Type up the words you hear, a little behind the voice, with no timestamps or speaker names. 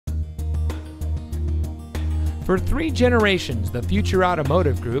For 3 generations, the Future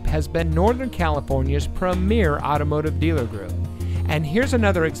Automotive Group has been Northern California's premier automotive dealer group. And here's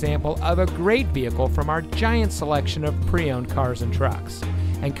another example of a great vehicle from our giant selection of pre-owned cars and trucks.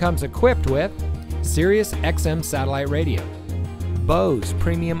 And comes equipped with Sirius XM satellite radio, Bose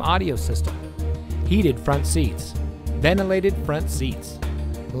premium audio system, heated front seats, ventilated front seats,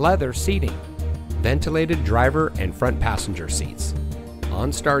 leather seating, ventilated driver and front passenger seats,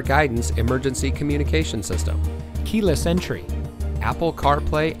 OnStar guidance emergency communication system, keyless entry, Apple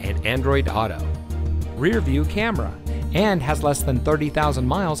CarPlay and Android Auto, rear view camera, and has less than 30,000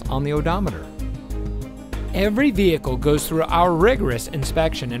 miles on the odometer. Every vehicle goes through our rigorous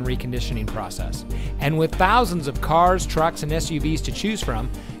inspection and reconditioning process. And with thousands of cars, trucks, and SUVs to choose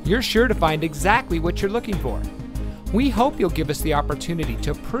from, you're sure to find exactly what you're looking for. We hope you'll give us the opportunity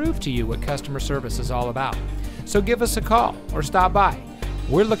to prove to you what customer service is all about. So give us a call or stop by.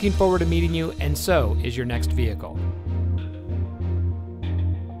 We're looking forward to meeting you, and so is your next vehicle.